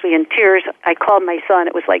was actually in tears. I called my son.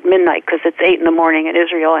 It was like midnight because it's 8 a.m. in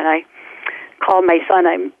Israel, and I called my son.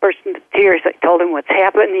 I burst into tears. I told him what's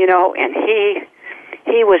happened, and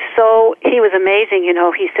he was amazing.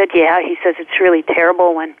 He said, he says it's really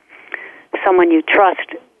terrible when someone you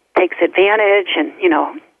trust takes advantage, and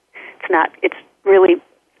it's really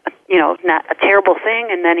not a terrible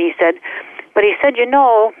thing. And then he said,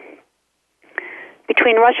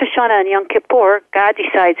 between Rosh Hashanah and Yom Kippur, God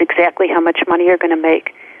decides exactly how much money you're going to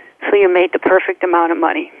make. So you made the perfect amount of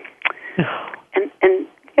money. And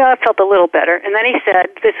I felt a little better. And then he said,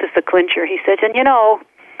 this is the clincher. He said,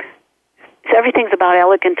 everything's about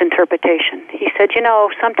elegant interpretation. He said,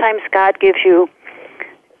 sometimes God gives you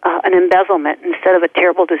an embezzlement instead of a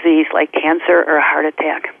terrible disease like cancer or a heart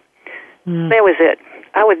attack. That was it.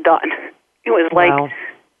 I was done. It was like... Wow.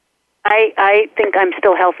 I think I'm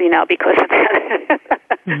still healthy now because of that.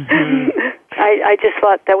 I just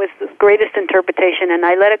thought that was the greatest interpretation, and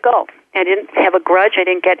I let it go. I didn't have a grudge. I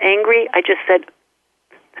didn't get angry. I just said,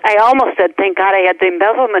 I almost said, thank God I had the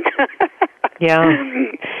embezzlement. Yeah.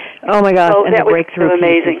 Oh, my gosh. So and that the breakthrough was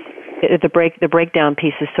amazing. The breakdown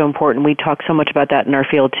piece is so important. We talk so much about that in our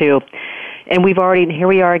field, too. And here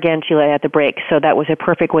we are again, Sheila, at the break. So that was a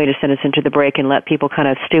perfect way to send us into the break and let people kind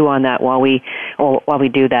of stew on that while we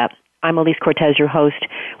do that. I'm Elise Cortez, your host.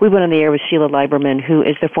 We went on the air with Sheila Lieberman, who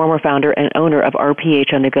is the former founder and owner of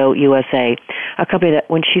RPH On The Go USA, a company that,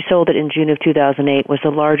 when she sold it in June of 2008, was the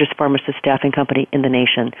largest pharmacist staffing company in the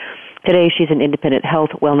nation. Today, she's an independent health,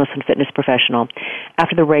 wellness, and fitness professional.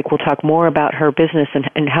 After the break, we'll talk more about her business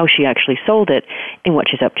and how she actually sold it and what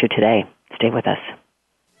she's up to today. Stay with us.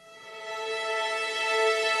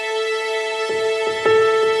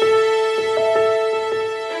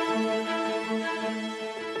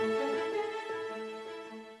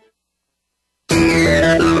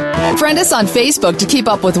 Friend us on Facebook to keep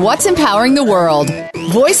up with what's empowering the world.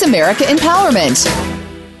 Voice America Empowerment.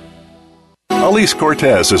 Elise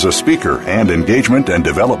Cortez is a speaker and engagement and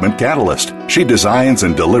development catalyst. She designs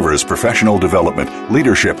and delivers professional development,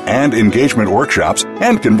 leadership, and engagement workshops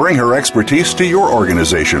and can bring her expertise to your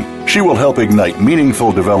organization. She will help ignite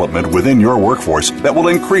meaningful development within your workforce that will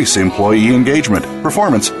increase employee engagement,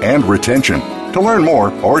 performance, and retention. To learn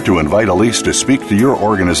more or to invite Elise to speak to your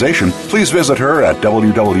organization, please visit her at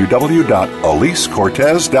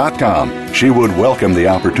www.elisecortez.com. She would welcome the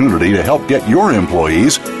opportunity to help get your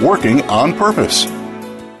employees working on purpose.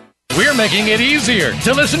 We're making it easier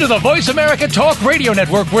to listen to the Voice America Talk Radio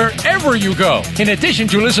Network wherever you go. In addition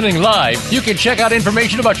to listening live, you can check out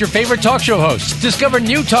information about your favorite talk show hosts, discover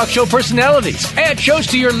new talk show personalities, add shows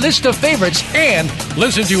to your list of favorites, and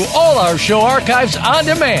listen to all our show archives on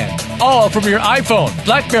demand. All from your iPhone,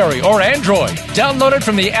 BlackBerry, or Android. Download it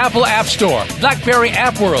from the Apple App Store, BlackBerry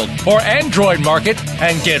App World, or Android Market,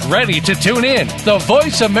 and get ready to tune in. The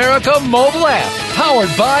Voice America mobile app,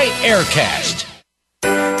 powered by Aircast.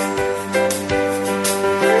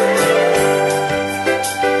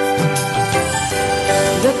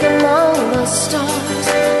 Look among the stars,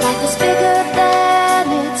 life is bigger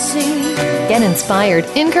than it seems. Get inspired,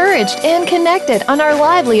 encouraged, and connected on our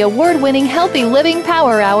lively, award-winning Healthy Living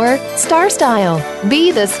Power Hour, Star Style.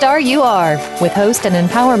 Be the star you are, with host and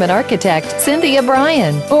empowerment architect Cynthia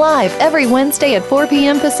Bryan. Live every Wednesday at 4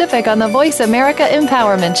 p.m. Pacific on the Voice America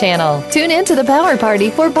Empowerment Channel. Tune in to the Power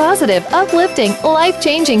Party for positive, uplifting,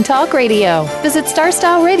 life-changing talk radio. Visit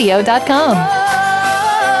StarStyleRadio.com.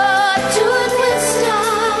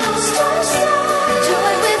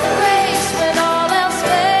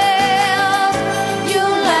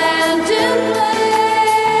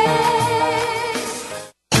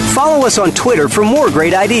 Follow us on Twitter for more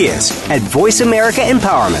great ideas at Voice America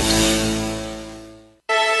Empowerment.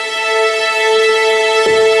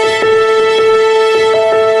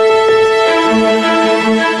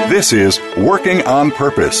 This is Working on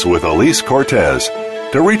Purpose with Elise Cortez.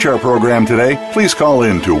 To reach our program today, please call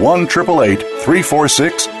in to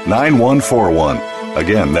 1-888-346-9141.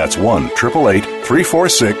 Again, that's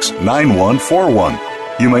 1-888-346-9141.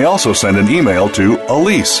 You may also send an email to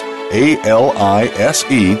Elise,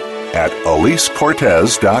 ALISE, at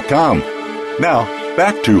EliseCortez.com. Now,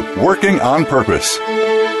 back to Working on Purpose.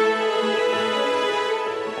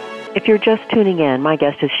 If you're just tuning in, my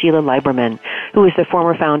guest is Sheila Lieberman, who is the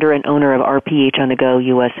former founder and owner of RPH On The Go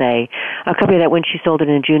USA, a company that when she sold it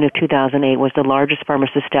in June of 2008 was the largest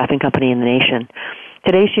pharmacist staffing company in the nation.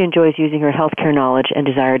 Today she enjoys using her healthcare knowledge and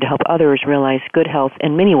desire to help others realize good health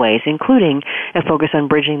in many ways, including a focus on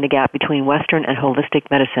bridging the gap between Western and holistic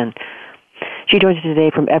medicine. She joins us today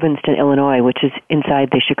from Evanston, Illinois, which is inside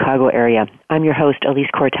the Chicago area. I'm your host, Elise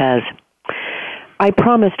Cortez. I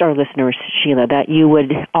promised our listeners, Sheila, that you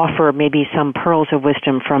would offer maybe some pearls of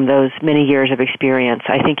wisdom from those many years of experience.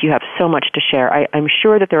 I think you have so much to share. I'm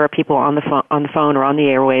sure that there are people on the phone or on the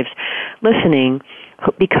airwaves listening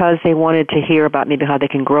because they wanted to hear about maybe how they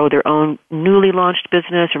can grow their own newly launched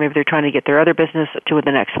business, or maybe they're trying to get their other business to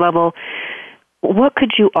the next level. What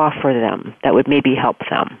could you offer them that would maybe help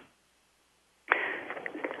them?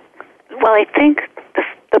 Well, I think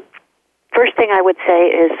the first thing I would say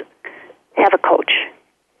is have a coach.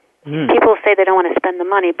 People say they don't want to spend the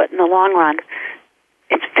money, but in the long run,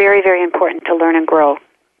 it's very, very important to learn and grow.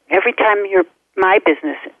 Every time my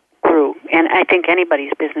business grew, and I think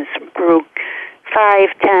anybody's business grew 5,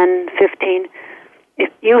 10, 15,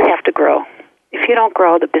 you have to grow. If you don't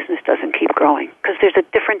grow, the business doesn't keep growing because there's a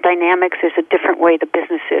different dynamics, there's a different way the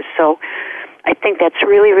business is. So I think that's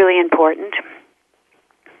really, really important.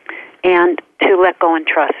 And to let go and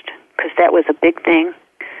trust, because that was a big thing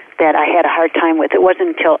that I had a hard time with. It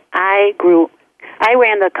wasn't until I grew. I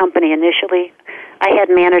ran the company initially. I had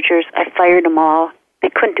managers. I fired them all. They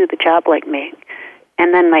couldn't do the job like me.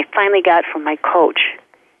 And then I finally got from my coach,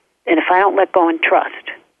 and if I don't let go and trust,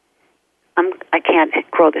 I can't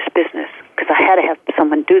grow this business because I had to have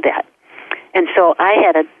someone do that. And so I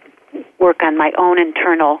had to work on my own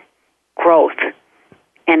internal growth,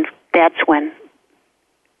 and that's when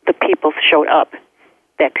the people showed up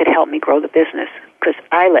that could help me grow the business because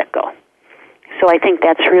I let go. So I think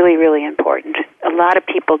that's really, really important. A lot of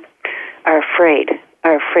people are afraid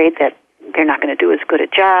that they're not going to do as good a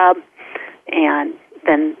job, and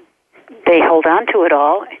then they hold on to it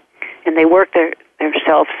all, and they work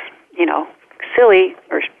themselves, silly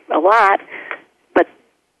or a lot, but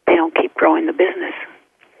they don't keep growing the business.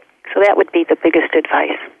 So that would be the biggest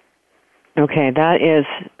advice. Okay, that is,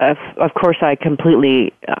 of course, I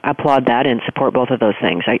completely applaud that and support both of those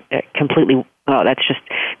things. I completely, that's just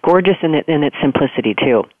gorgeous in its simplicity,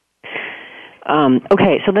 too.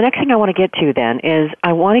 Okay, so the next thing I want to get to then is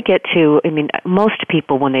most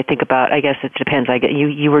people when they think about, I guess it depends,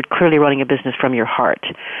 you were clearly running a business from your heart.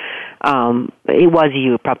 It was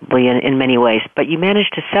you probably in many ways, but you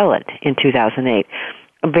managed to sell it in 2008.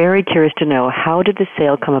 I'm very curious to know, how did the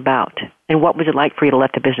sale come about, and what was it like for you to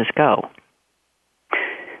let the business go?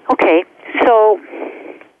 Okay, so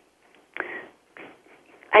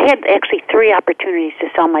I had actually 3 opportunities to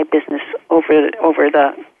sell my business over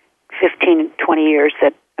the 15, 20 years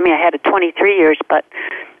I had it 23 years, but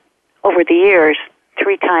over the years,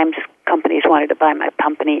 3 times companies wanted to buy my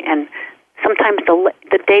company, and sometimes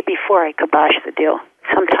the day before I kibosh the deal,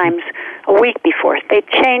 sometimes a week before. They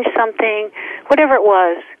changed something, whatever it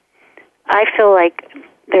was. I feel like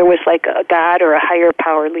there was like a God or a higher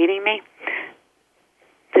power leading me.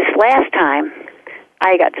 This last time,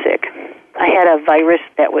 I got sick. I had a virus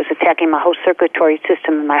that was attacking my whole circulatory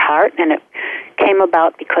system in my heart, and it came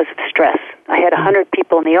about because of stress. I had 100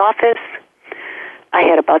 people in the office. I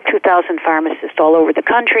had about 2,000 pharmacists all over the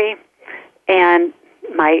country, and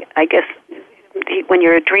I guess when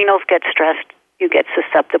your adrenals get stressed, you get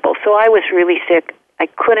susceptible. So I was really sick. I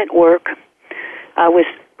couldn't work.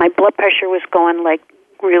 My blood pressure was going like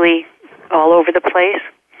really all over the place.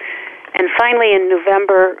 And finally, in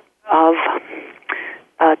November of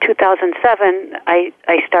 2007, I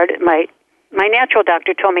started my natural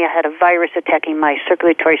doctor told me I had a virus attacking my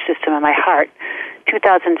circulatory system and my heart.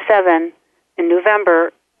 2007, in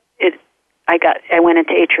November, I went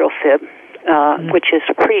into atrial fib, which is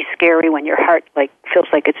pretty scary when your heart like feels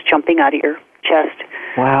like it's jumping out of your chest.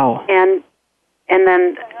 Wow. And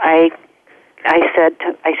then I said,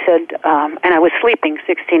 and I was sleeping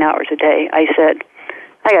 16 hours a day. I said,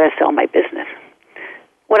 I got to sell my business.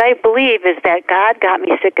 What I believe is that God got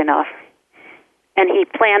me sick enough, and He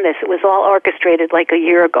planned this. It was all orchestrated like a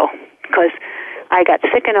year ago, because I got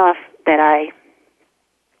sick enough that I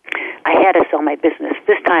had to sell my business.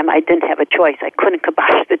 This time I didn't have a choice. I couldn't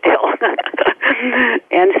kibosh the deal.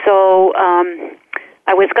 And so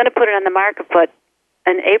I was going to put it on the market, but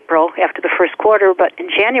in April, after the first quarter, but in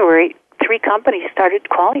January, 3 companies started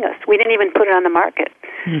calling us. We didn't even put it on the market.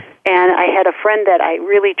 And I had a friend that I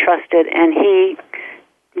really trusted, and he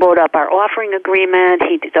wrote up our offering agreement.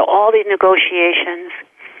 He did all these negotiations.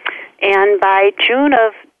 And by June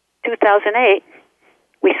of 2008,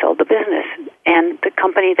 we sold the business. And the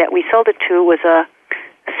company that we sold it to was a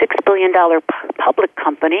 $6 billion public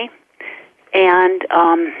company. And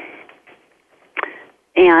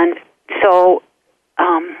so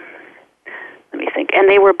let me think. And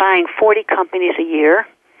they were buying 40 companies a year,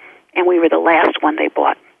 and we were the last one they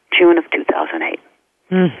bought, June of 2008.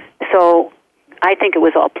 So I think it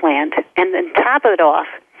was all planned. And on top of it off,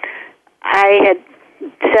 I had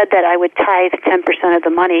said that I would tithe 10% of the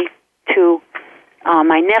money to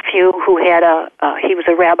my nephew, who had he was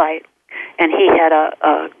a rabbi, and he had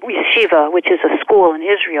a yeshiva, which is a school in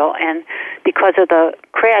Israel. And because of the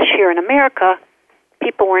crash here in America,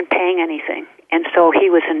 people weren't paying anything. And so he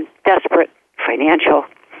was in desperate financial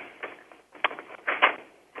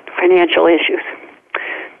issues.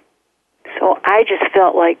 So I just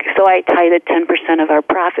felt like, so I tithed 10% of our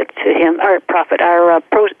profit to him, I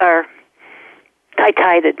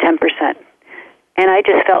tithed 10%. And I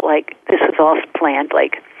just felt like this was all planned.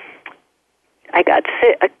 Like, I got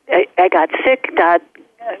sick. God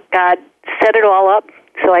set it all up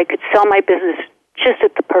so I could sell my business just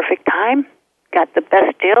at the perfect time. Got the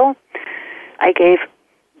best deal. I gave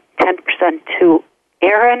 10% to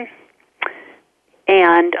Aaron,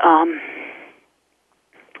 and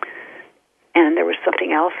there was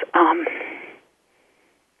something else.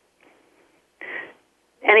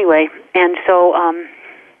 Anyway, and so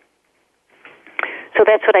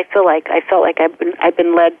that's what I feel like. I felt like I've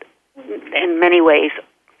been led in many ways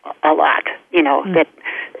a lot. You know, that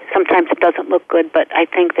sometimes it doesn't look good, but I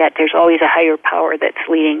think that there's always a higher power that's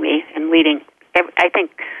leading me and leading. I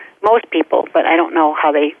think most people, but I don't know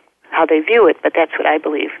how they view it. But that's what I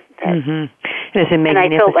believe. And I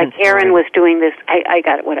felt like Aaron was doing this. I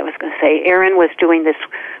got what I was going to say. Aaron was doing this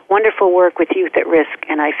wonderful work with Youth at Risk,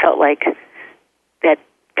 and I felt like that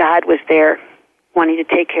God was there wanting to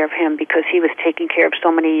take care of him because he was taking care of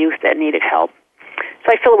so many youth that needed help.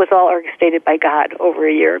 So I feel it was all orchestrated by God over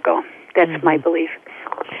a year ago. That's my belief.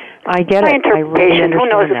 I get my it. interpretation. I really Who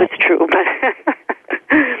knows that. if it's true? But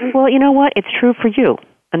well, you know what? It's true for you.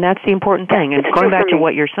 And that's the important thing. And it's going true back for to me.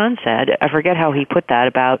 what your son said, I forget how he put that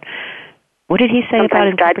about, what did he say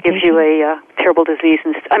Sometimes about interpretation? God gives you a terrible disease,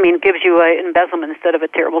 gives you an embezzlement instead of a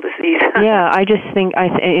terrible disease. Yeah, I just think,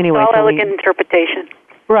 anyway. All elegant interpretation.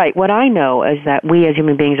 Right. What I know is that we as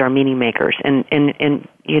human beings are meaning makers. And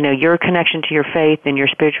you know, your connection to your faith and your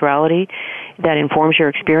spirituality that informs your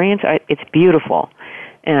experience, it's beautiful.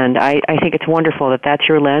 And I think it's wonderful that that's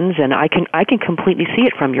your lens, and I can completely see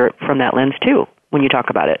it from that lens too when you talk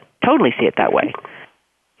about it. Totally see it that way.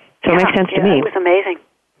 So it makes sense to me. It was amazing.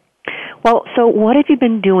 Well, so what have you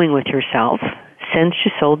been doing with yourself since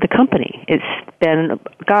you sold the company? It's been,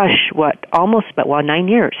 almost 9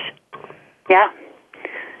 years. Yeah.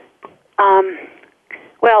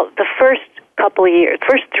 Well, the first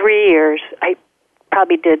 3 years, I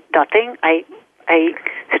probably did nothing. I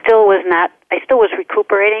still was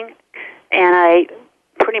recuperating, and I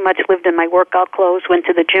pretty much lived in my workout clothes, went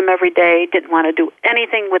to the gym every day, didn't want to do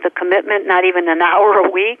anything with a commitment, not even an hour a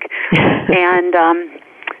week, and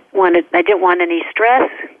I didn't want any stress.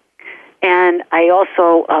 And I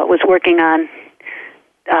also was working on,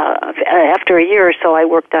 after a year or so, I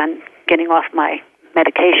worked on getting off my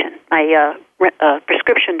medication, my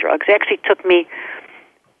prescription drugs. It actually took me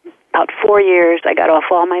about 4 years. I got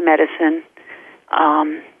off all my medicine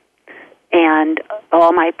and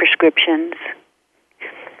all my prescriptions.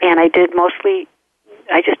 And I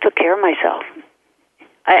just took care of myself.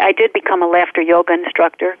 I did become a laughter yoga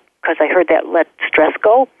instructor because I heard that let stress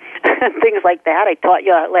go and things like that. I taught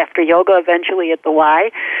you laughter yoga eventually at the Y.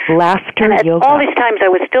 Laughter and yoga. All these times I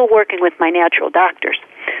was still working with my natural doctors.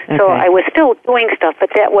 Okay. So I was still doing stuff, but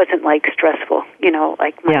that wasn't like stressful.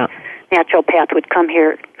 Like my naturopath would come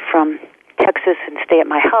here from Texas and stay at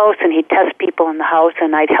my house, and he'd test people in the house,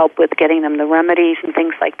 and I'd help with getting them the remedies and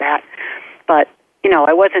things like that. But,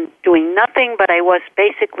 I wasn't doing nothing, but I was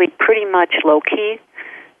basically pretty much low-key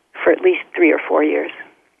for at least 3 or 4 years.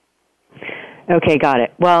 Okay, got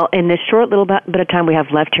it. Well, in this short little bit of time we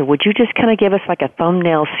have left here, would you just kind of give us like a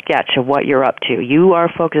thumbnail sketch of what you're up to? You are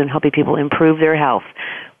focused on helping people improve their health.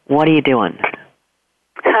 What are you doing?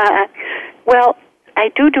 Well, I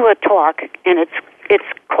do a talk, and it's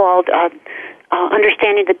called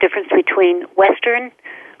Understanding the Difference Between Western,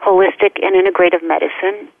 Holistic, and Integrative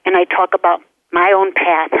Medicine, and I talk about my own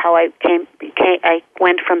path, how I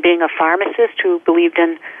went from being a pharmacist who believed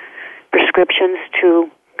in prescriptions to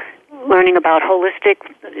learning about holistic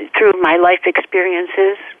through my life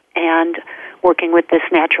experiences and working with this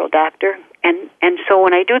natural doctor. And so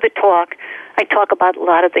when I do the talk, I talk about a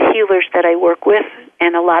lot of the healers that I work with,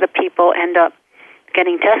 and a lot of people end up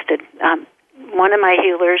getting tested. One of my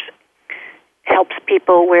healers helps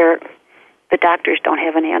people where the doctors don't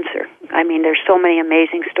have an answer. I mean, there's so many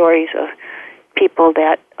amazing stories of people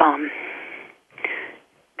that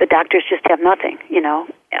the doctors just have nothing,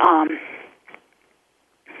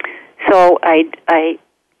 So and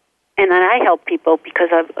then I help people because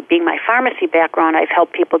of being my pharmacy background. I've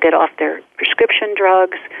helped people get off their prescription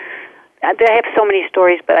drugs. I have so many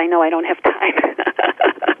stories, but I know I don't have time.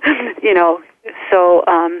 So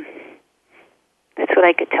that's what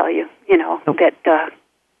I could tell you.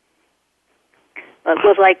 That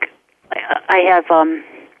was like I had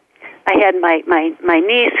my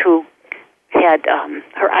niece who had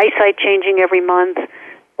her eyesight changing every month,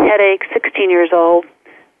 headache, 16 years old.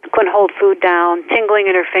 Couldn't hold food down, tingling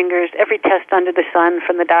in her fingers, every test under the sun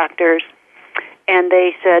from the doctors. And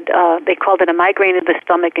they said, they called it a migraine of the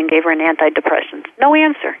stomach and gave her an antidepressant. No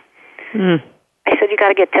answer. I said, you got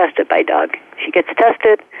to get tested by Doug. She gets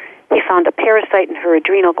tested. He found a parasite in her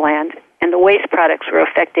adrenal gland, and the waste products were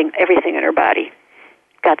affecting everything in her body.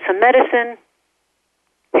 Got some medicine.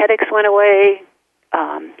 Headaches went away.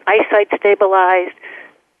 Eyesight stabilized.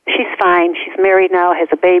 She's fine. She's married now, has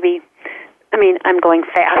a baby. I mean, I'm going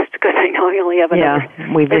fast because I know we only have another.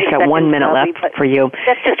 Yeah, we've just got 1 minute left for you.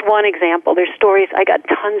 That's just one example. There's stories. I got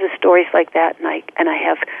tons of stories like that, and I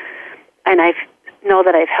know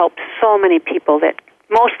that I've helped so many people that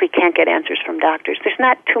mostly can't get answers from doctors. There's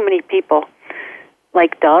not too many people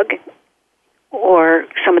like Doug or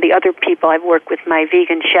some of the other people I've worked with. My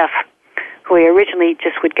vegan chef, who I originally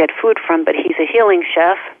just would get food from, but he's a healing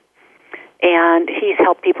chef, and he's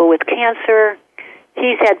helped people with cancer.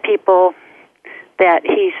 He's had people that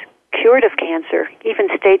he's cured of cancer, even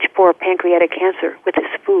stage 4 pancreatic cancer, with his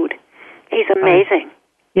food. He's amazing.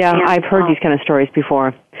 Yeah, and I've heard these kind of stories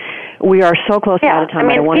before. We are so close out of time.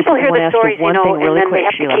 I mean, people hear the stories, and then they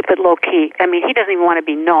have to keep it low key. I mean, he doesn't even want to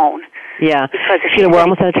be known. Yeah, Sheila, we're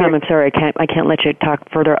almost out of time. I'm sorry, I can't let you talk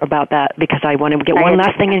further about that because I want to get one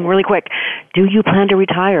last thing in really quick. Do you plan to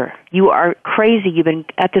retire? You are crazy. You've been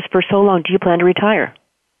at this for so long. Do you plan to retire?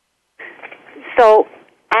 So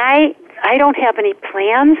I don't have any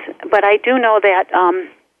plans, but I do know that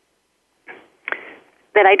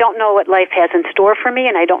that I don't know what life has in store for me,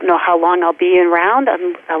 and I don't know how long I'll be around.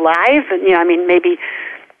 I'm alive, and I mean, maybe,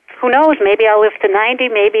 who knows? Maybe I'll live to 90,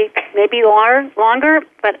 maybe longer.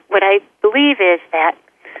 But what I believe is that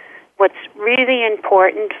what's really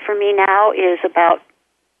important for me now is about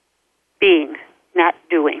being, not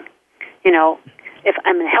doing. If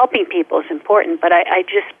I'm helping people is important, but I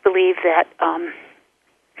just believe that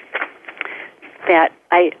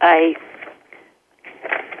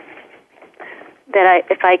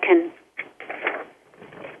if I can.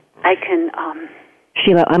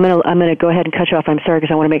 Sheila, I'm gonna go ahead and cut you off. I'm sorry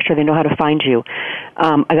because I want to make sure they know how to find you.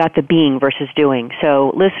 I got the being versus doing.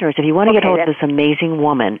 So, listeners, if you want to get hold of this amazing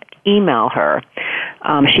woman, email her.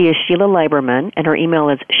 She is Sheila Lieberman, and her email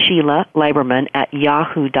is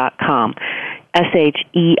SheilaLieberman@yahoo.com.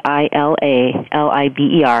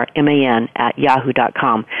 SHEILALIBERMAN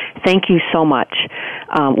 @yahoo.com. Thank you so much.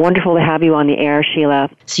 Wonderful to have you on the air, Sheila.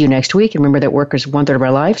 See you next week. And remember that work is 1/3 of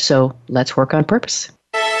our life, so let's work on purpose.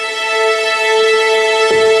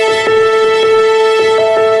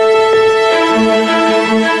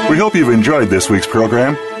 We hope you've enjoyed this week's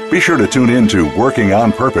program. Be sure to tune in to Working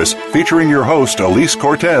on Purpose, featuring your host, Elise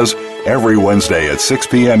Cortez, every Wednesday at 6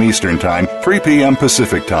 p.m. Eastern Time, 3 p.m.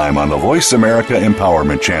 Pacific Time on the Voice America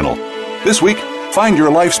Empowerment Channel. This week, find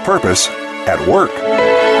your life's purpose at work.